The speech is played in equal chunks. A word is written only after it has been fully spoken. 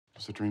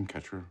was a dream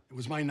catcher. It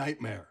was my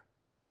nightmare.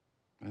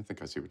 I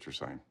think I see what you're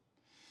saying.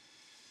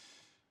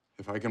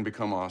 If I can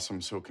become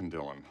awesome, so can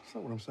Dylan. That's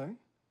not what I'm saying.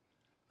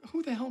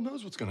 Who the hell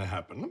knows what's going to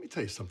happen? Let me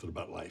tell you something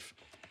about life.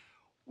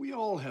 We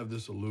all have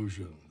this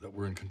illusion that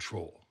we're in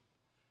control.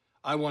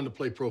 I wanted to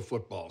play pro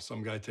football.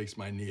 Some guy takes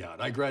my knee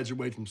out. I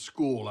graduate from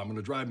school. I'm going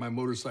to drive my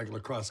motorcycle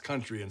across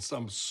country, and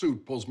some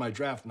suit pulls my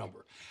draft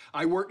number.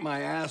 I work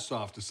my ass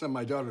off to send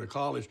my daughter to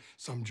college.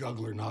 Some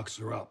juggler knocks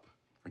her up.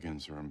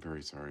 Again, sir, I'm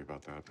very sorry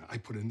about that. I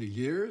put in the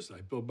years.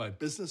 I build my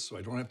business so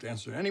I don't have to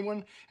answer to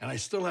anyone, and I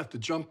still have to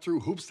jump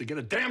through hoops to get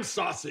a damn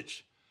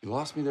sausage. You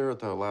lost me there at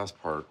the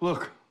last part.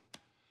 Look,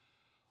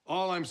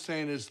 all I'm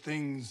saying is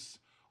things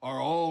are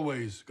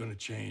always going to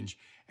change,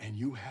 and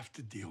you have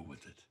to deal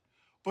with it.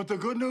 But the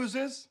good news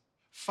is,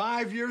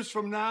 5 years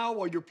from now,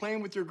 while you're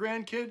playing with your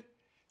grandkid,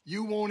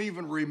 you won't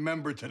even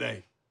remember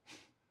today.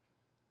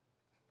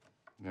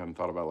 I hadn't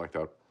thought about it like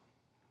that.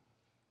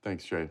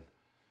 Thanks, Jade.